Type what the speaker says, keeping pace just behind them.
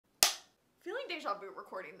deja vu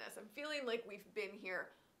recording this. I'm feeling like we've been here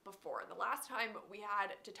before. The last time we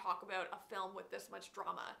had to talk about a film with this much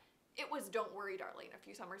drama, it was Don't Worry Darling a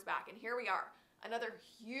few summers back, and here we are. Another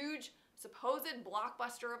huge supposed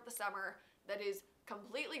blockbuster of the summer that is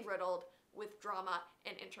completely riddled with drama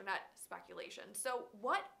and internet speculation. So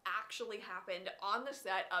what actually happened on the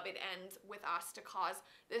set of It Ends With Us to cause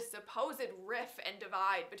this supposed rift and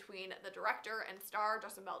divide between the director and star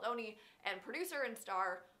Justin Baldoni and producer and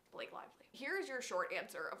star Blake Lively? Here's your short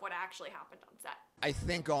answer of what actually happened on set. I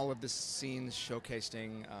think all of the scenes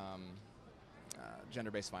showcasing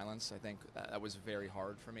gender-based violence, I think that was very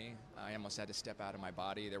hard for me. I almost had to step out of my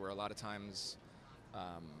body. There were a lot of times,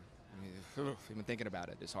 even thinking about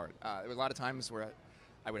it is hard. There were a lot of times where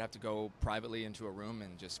I would have to go privately into a room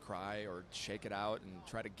and just cry or shake it out and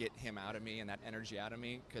try to get him out of me and that energy out of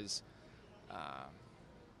me, because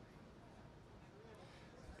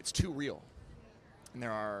it's too real. And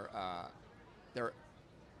there are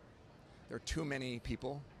too many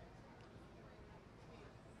people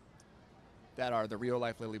that are the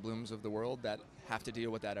real-life Lily Blooms of the world that have to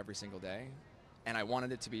deal with that every single day. And I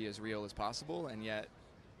wanted it to be as real as possible, and yet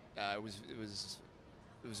it was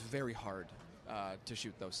very hard to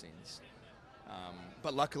shoot those scenes.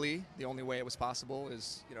 But luckily, the only way it was possible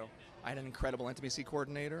is, I had an incredible intimacy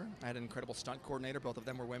coordinator, I had an incredible stunt coordinator, both of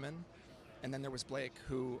them were women, and then there was Blake,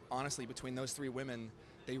 who honestly, between those three women,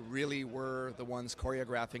 they really were the ones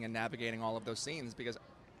choreographing and navigating all of those scenes, because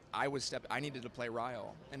I needed to play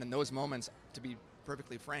Ryle, and in those moments, to be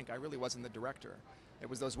perfectly frank, I really wasn't the director. It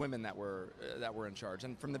was those women that were in charge.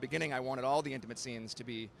 And from the beginning, I wanted all the intimate scenes to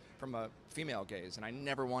be from a female gaze, and I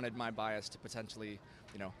never wanted my bias to potentially,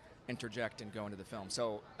 interject and go into the film.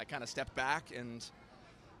 So I kind of stepped back and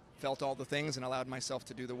felt all the things and allowed myself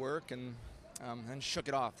to do the work, and shook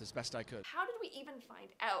it off as best I could. How did we even find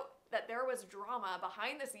out that there was drama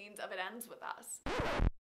behind the scenes of It Ends With Us?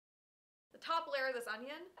 The top layer of this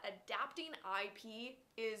onion, adapting IP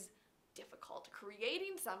is difficult.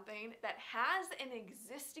 Creating something that has an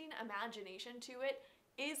existing imagination to it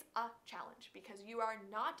is a challenge, because you are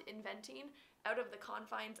not inventing out of the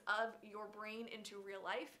confines of your brain into real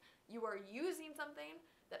life. You are using something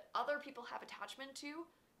that other people have attachment to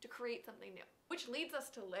create something new. Which leads us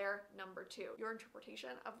to layer number 2. Your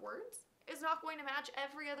interpretation of words is not going to match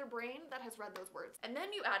every other brain that has read those words. And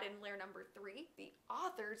then you add in layer number 3, the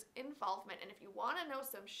author's involvement. And if you want to know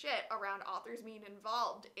some shit around authors being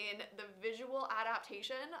involved in the visual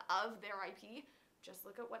adaptation of their IP, just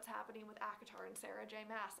look at what's happening with ACOTAR and Sarah J.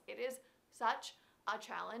 Maas. It is such a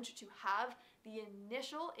challenge to have the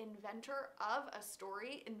initial inventor of a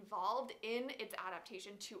story involved in its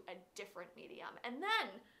adaptation to a different medium. And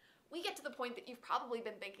then we get to the point that you've probably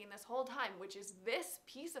been thinking this whole time, which is this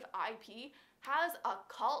piece of IP has a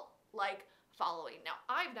cult-like following. Now,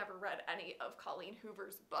 I've never read any of Colleen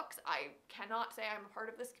Hoover's books. I cannot say I'm a part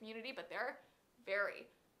of this community, but they're very,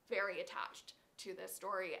 very attached to this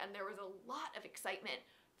story. And there was a lot of excitement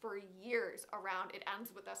for years around It Ends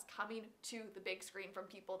With Us coming to the big screen from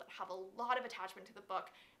people that have a lot of attachment to the book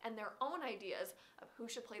and their own ideas of who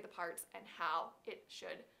should play the parts and how it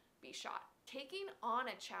should be shot. Taking on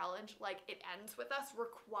a challenge like It Ends With Us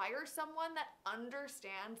requires someone that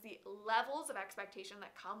understands the levels of expectation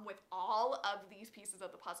that come with all of these pieces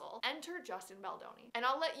of the puzzle. Enter Justin Baldoni. And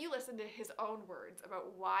I'll let you listen to his own words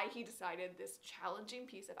about why he decided this challenging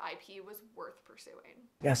piece of IP was worth pursuing.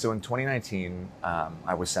 Yeah, so in 2019,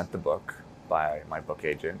 I was sent the book by my book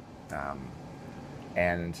agent,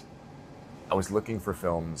 and I was looking for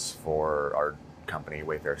films for our company,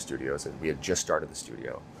 Wayfair Studios, and we had just started the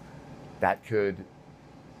studio, that could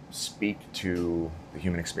speak to the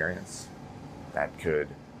human experience, that could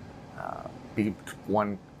be,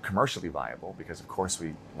 one, commercially viable, because of course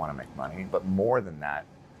we want to make money, but more than that,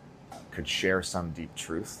 could share some deep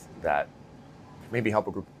truth that maybe help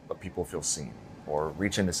a group of people feel seen, or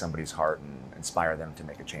reach into somebody's heart and inspire them to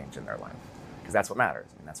make a change in their life. Because that's what matters.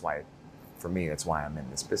 And that's why, for me, that's why I'm in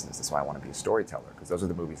this business. That's why I want to be a storyteller, because those are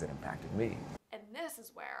the movies that impacted me. And this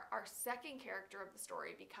is where our second character of the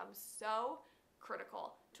story becomes so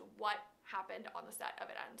critical to what happened on the set of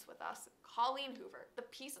It Ends With Us. Colleen Hoover. The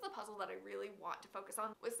piece of the puzzle that I really want to focus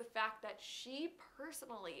on was the fact that she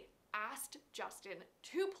personally asked Justin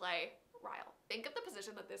to play Ryle. Think of the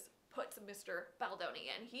position that this puts Mr. Baldoni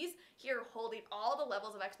in. He's here holding all the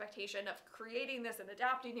levels of expectation of creating this and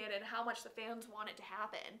adapting it and how much the fans want it to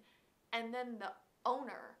happen. And then the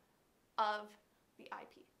owner of the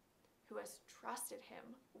IP, who has trusted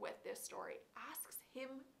him with this story, asks him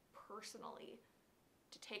personally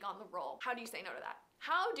to take on the role. How do you say no to that?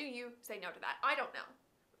 How do you say no to that? I don't know,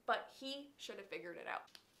 but he should have figured it out.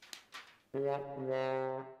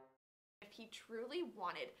 If he truly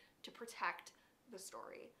wanted to protect the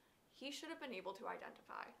story, he should have been able to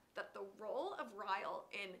identify that the role of Ryle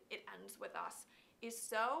in It Ends With Us is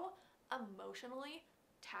so emotionally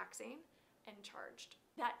taxing and charged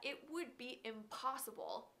that it would be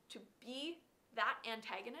impossible to be that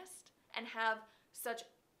antagonist and have such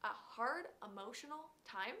a hard emotional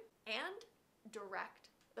time and direct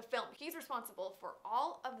the film. He's responsible for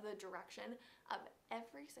all of the direction of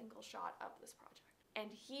every single shot of this project. And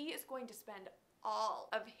he is going to spend all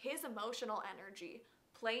of his emotional energy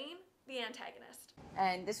playing the antagonist.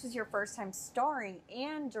 And this was your first time starring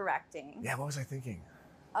and directing. Yeah, what was I thinking?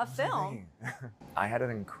 A film. I had an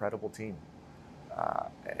incredible team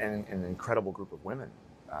and an incredible group of women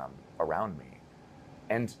around me.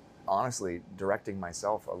 And honestly, directing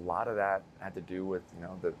myself, a lot of that had to do with, you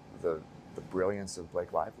know, the brilliance of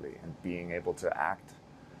Blake Lively and being able to act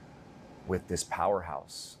with this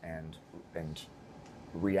powerhouse and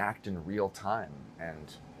react in real time.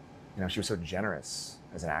 And, you know, she was so generous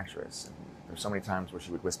as an actress. And there were so many times where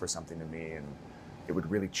she would whisper something to me and it would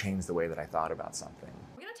really change the way that I thought about something.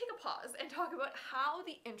 I'm gonna take a pause and talk about how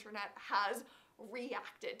the internet has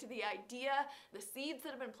reacted to the idea, the seeds that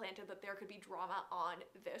have been planted that there could be drama on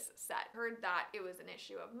this set. Heard that it was an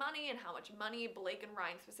issue of money and how much money Blake and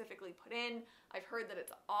Ryan specifically put in. I've heard that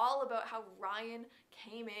it's all about how Ryan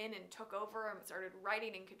came in and took over and started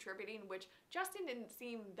writing and contributing, which Justin didn't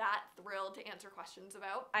seem that thrilled to answer questions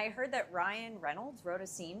about. I heard that Ryan Reynolds wrote a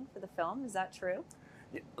scene for the film. Is that true?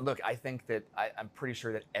 Look, I think that I'm pretty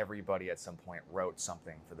sure that everybody at some point wrote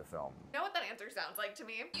something for the film. You know what that answer sounds like to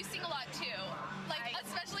me? You sing a lot too, like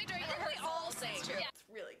especially during rehearsals. We all sing. Yeah. It's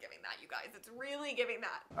really giving that, you guys. It's really giving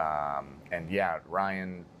that. And yeah,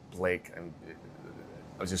 Ryan, Blake, and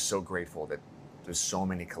I was just so grateful that there's so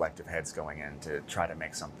many collective heads going in to try to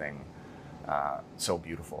make something so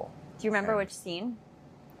beautiful. Do you remember which scene?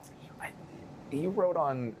 He wrote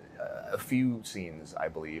on a few scenes, I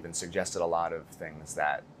believe, and suggested a lot of things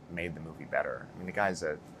that made the movie better. I mean, the guy's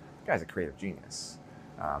a creative genius,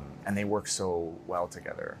 and they work so well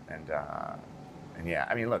together. And yeah,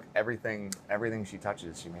 I mean, look, everything she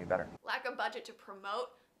touches, she made better. Lack of budget to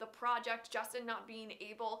promote the project, Justin not being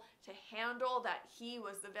able to handle that he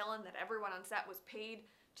was the villain that everyone on set was paid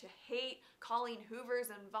to hate, Colleen Hoover's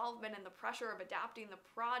involvement in the pressure of adapting the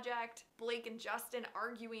project, Blake and Justin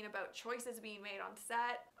arguing about choices being made on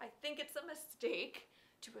set. I think it's a mistake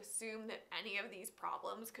to assume that any of these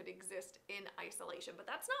problems could exist in isolation, but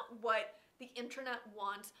that's not what the internet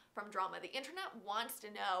wants from drama. The internet wants to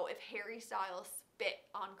know if Harry Styles spit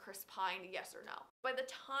on Chris Pine, yes or no. By the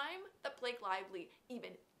time that Blake Lively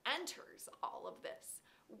even enters all of this,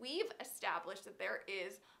 we've established that there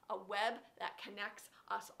is a web that connects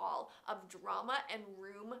us all of drama and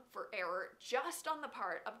room for error just on the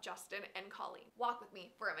part of Justin and Colleen. Walk with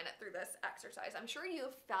me for a minute through this exercise. I'm sure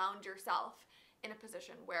you've found yourself in a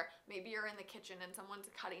position where maybe you're in the kitchen and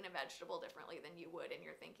someone's cutting a vegetable differently than you would and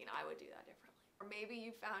you're thinking, I would do that differently. Or maybe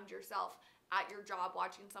you found yourself at your job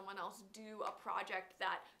watching someone else do a project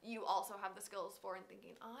that you also have the skills for and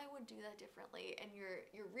thinking, I would do that differently, and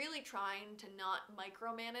you're really trying to not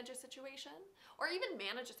micromanage a situation or even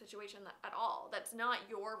manage a situation at all that's not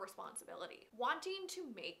your responsibility. Wanting to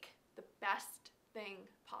make the best thing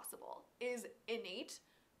possible is innate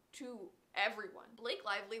to everyone. Blake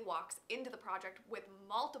Lively walks into the project with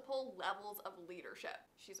multiple levels of leadership.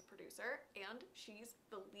 She's a producer and she's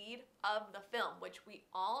the lead of the film, which we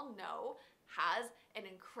all know has an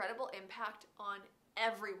incredible impact on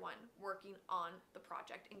everyone working on the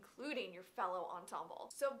project, including your fellow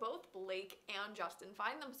ensemble. So both Blake and Justin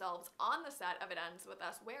find themselves on the set of It Ends With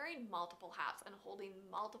Us wearing multiple hats and holding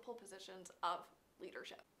multiple positions of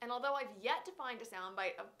leadership. And although I've yet to find a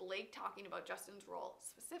soundbite of Blake talking about Justin's role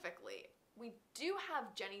specifically, we do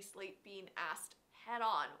have Jenny Slate being asked head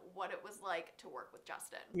on what it was like to work with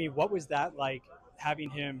Justin. I mean, what was that like, having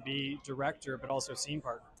him be director but also scene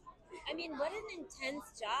partner? I mean, what an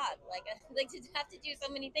intense job. Like to have to do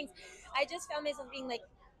so many things. I just found myself being like,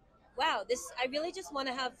 wow, I really just want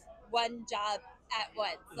to have one job at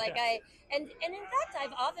once. Like and in fact,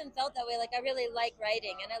 I've often felt that way. Like I really like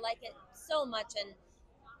writing and I like it so much, and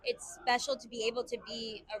it's special to be able to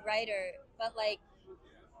be a writer. But like,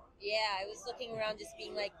 yeah, I was looking around just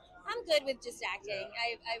being like, I'm good with just acting.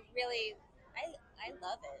 I I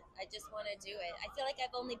love it. I just want to do it. I feel like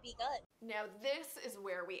I've only begun. Now this is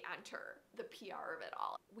where we enter the PR of it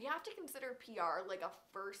all. We have to consider PR like a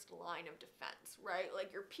first line of defense, right?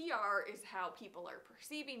 Like your PR is how people are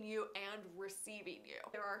perceiving you and receiving you.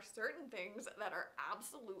 There are certain things that are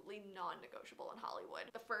absolutely non-negotiable in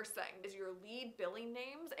Hollywood. The first thing is your lead billing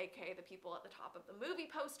names, aka the people at the top of the movie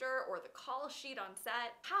poster or the call sheet on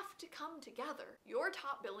set, have to come together. Your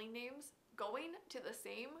top billing names going to the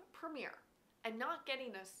same premiere and not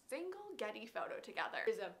getting a single Getty photo together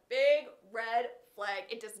is a big red flag.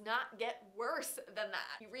 It does not get worse than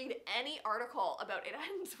that. You read any article about It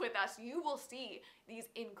Ends With Us, you will see these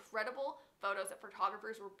incredible photos that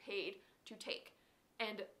photographers were paid to take.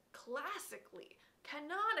 And classically,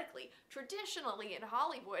 canonically, traditionally in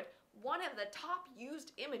Hollywood, one of the top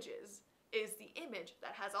used images is the image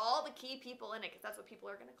that has all the key people in it, because that's what people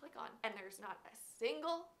are gonna click on. And there's not a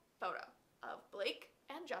single photo of Blake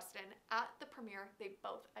and Justin at the premiere they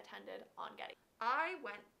both attended on Getty. I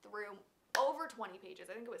went through over 20 pages,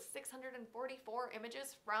 I think it was 644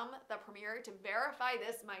 images from the premiere to verify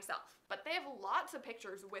this myself. But they have lots of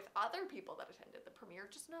pictures with other people that attended the premiere,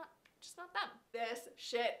 just not them. This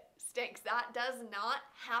shit stinks. That does not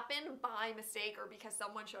happen by mistake or because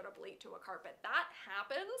someone showed up late to a carpet. That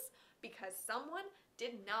happens because someone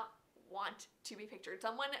did not want to be pictured.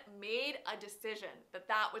 Someone made a decision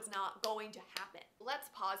that that was not going to happen.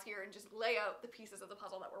 Let's pause here and just lay out the pieces of the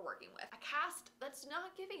puzzle that we're working with. A cast that's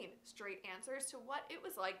not giving straight answers to what it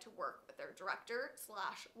was like to work with their director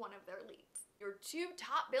 / one of their leads. Your two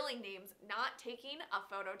top billing names not taking a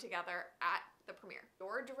photo together at the premiere.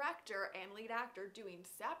 Your director and lead actor doing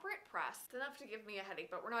separate press. It's enough to give me a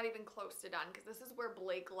headache, but we're not even close to done because this is where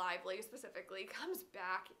Blake Lively specifically comes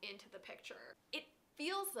back into the picture. It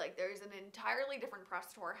feels like there's an entirely different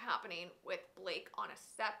press tour happening with Blake on a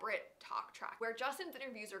separate talk track, where Justin's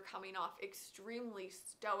interviews are coming off extremely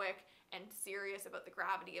stoic and serious about the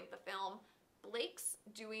gravity of the film. Blake's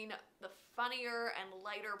doing the funnier and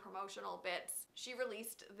lighter promotional bits. She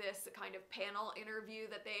released this kind of panel interview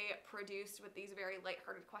that they produced with these very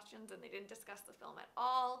lighthearted questions, and they didn't discuss the film at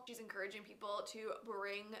all. She's encouraging people to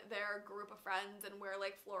bring their group of friends and wear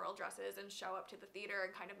like floral dresses and show up to the theater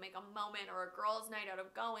and kind of make a moment or a girls' night out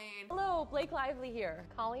of going. Hello, Blake Lively here.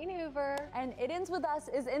 Colleen Hoover. And It Ends With Us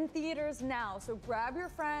is in theaters now, so grab your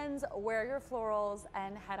friends, wear your florals,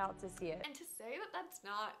 and head out to see it. And to say that that's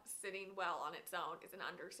not sitting well on its own is an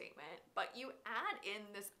understatement, but you add in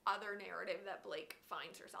this other narrative that Blake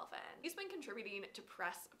finds herself in. He's been contributing to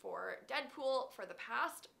press for Deadpool for the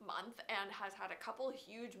past month and has had a couple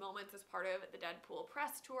huge moments as part of the Deadpool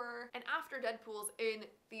press tour. And after Deadpool's in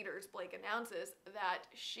theaters, Blake announces that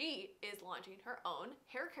she is launching her own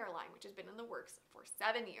hair care line, which has been in the works for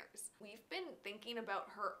 7 years. We've been thinking about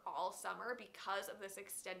her all summer because of this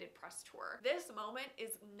extended press tour. This moment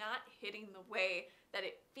is not hitting the way that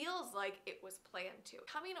it feels like it was planned to.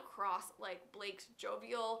 Coming across like Blake's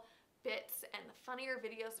jovial bits and the funnier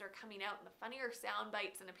videos that are coming out and the funnier sound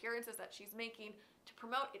bites and appearances that she's making to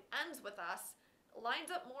promote It Ends With Us lines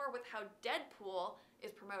up more with how Deadpool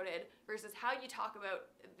is promoted versus how you talk about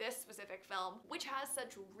this specific film, which has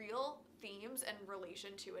such real themes and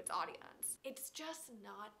relation to its audience. It's just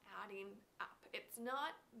not adding up. It's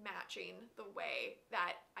not matching the way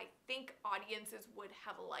that I think audiences would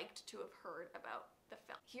have liked to have heard about the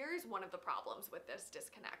film. Here's one of the problems with this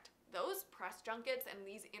disconnect. Those press junkets and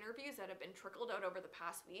these interviews that have been trickled out over the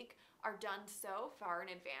past week are done so far in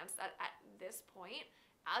advance that at this point,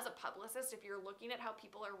 as a publicist, if you're looking at how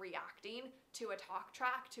people are reacting to a talk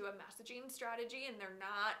track, to a messaging strategy, and they're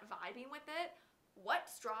not vibing with it, what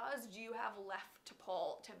straws do you have left to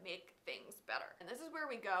pull to make things better? And this is where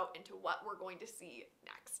we go into what we're going to see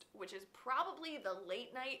next, which is probably the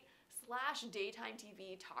late night / daytime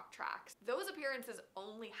TV talk tracks. Those appearances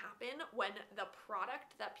only happen when the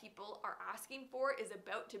product that people are asking for is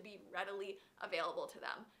about to be readily available to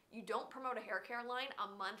them. You don't promote a hair care line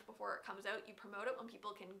a month before it comes out. You promote it when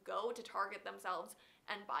people can go to Target themselves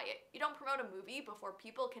and buy it. You don't promote a movie before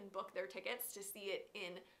people can book their tickets to see it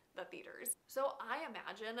in the theaters. So I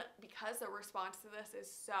imagine because the response to this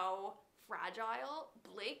is so fragile,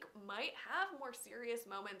 Blake might have more serious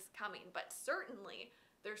moments coming, but certainly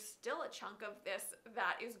there's still a chunk of this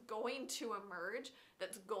that is going to emerge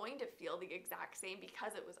that's going to feel the exact same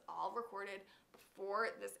because it was all recorded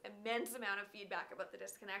before this immense amount of feedback about the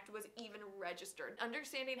disconnect was even registered.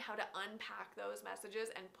 Understanding how to unpack those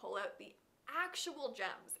messages and pull out the actual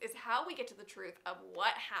gems is how we get to the truth of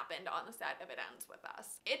what happened on the set of It Ends With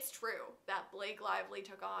Us. It's true that Blake Lively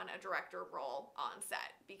took on a director role on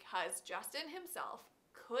set because Justin himself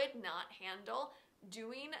could not handle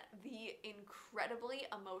doing the incredibly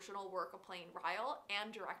emotional work of playing Ryle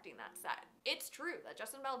and directing that set. It's true that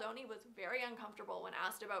Justin Baldoni was very uncomfortable when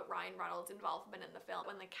asked about Ryan Reynolds' involvement in the film.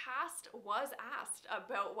 When the cast was asked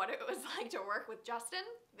about what it was like to work with Justin,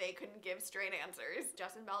 they couldn't give straight answers.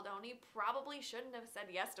 Justin Baldoni probably shouldn't have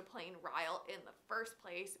said yes to playing Ryle in the first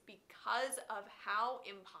place because of how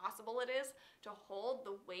impossible it is to hold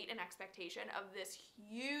the weight and expectation of this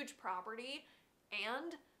huge property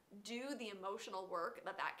and do the emotional work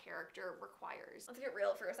that that character requires. Let's get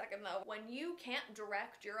real for a second though. When you can't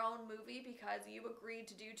direct your own movie because you agreed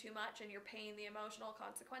to do too much and you're paying the emotional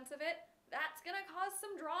consequence of it, that's gonna cause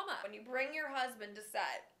some drama. When you bring your husband to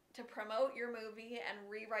set to promote your movie and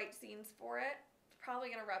rewrite scenes for it, it's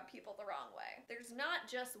probably gonna rub people the wrong way. There's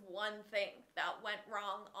not just one thing that went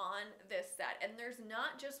wrong on this set, and there's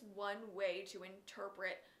not just one way to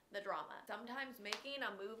interpret the drama. Sometimes making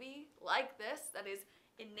a movie like this that is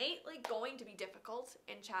innately going to be difficult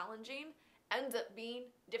and challenging ends up being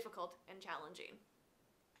difficult and challenging.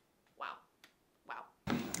 Wow. Wow.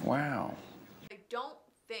 Wow. I don't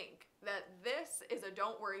think that this is a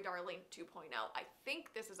Don't Worry Darling 2.0. I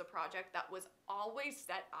think this is a project that was always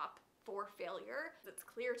set up for failure. It's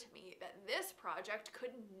clear to me that this project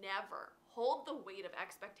could never hold the weight of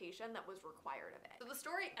expectation that was required of it. So the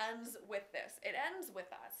story ends with this. It ends with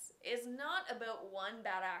us. It's not about one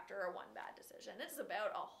bad actor or one bad decision. It's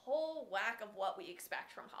about a whole whack of what we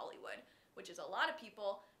expect from Hollywood, which is a lot of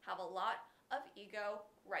people have a lot of ego,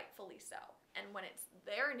 rightfully so. And when it's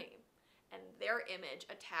their name and their image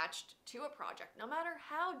attached to a project, no matter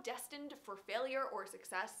how destined for failure or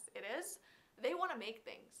success it is, they want to make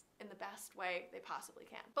things in the best way they possibly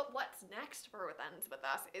can. But what's next for What Ends With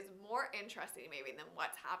Us is more interesting maybe than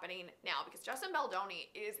what's happening now, because Justin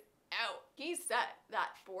Baldoni is out. He said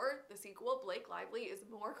that for the sequel, Blake Lively is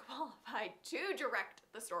more qualified to direct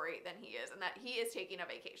the story than he is, and that he is taking a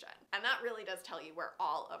vacation. And that really does tell you where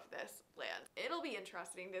all of this lands. It'll be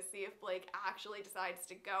interesting to see if Blake actually decides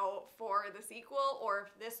to go for the sequel, or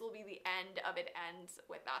if this will be the end of It Ends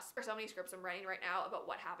With Us. There's so many scripts I'm writing right now about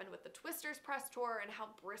what happened with the Twisters press tour and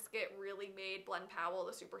how Brisket really made Glenn Powell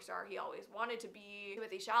the superstar he always wanted to be,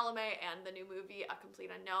 Timothée Chalamet and the new movie A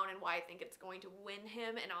Complete Unknown, and why I think it's going to win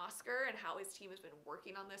him an Oscar, and how his team has been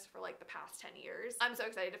working on this for like the past 10 years. I'm so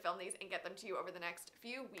excited to film these and get them to you over the next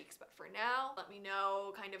few weeks, but for now, let me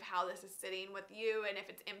know kind of how this is sitting with you and if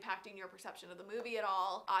it's impacting your perception of the movie at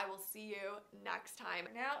all. I will see you next time.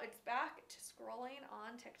 Now it's back to scrolling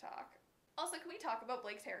on TikTok. Also, can we talk about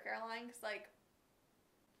Blake's hair care line? 'Cause like,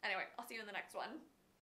 anyway, I'll see you in the next one.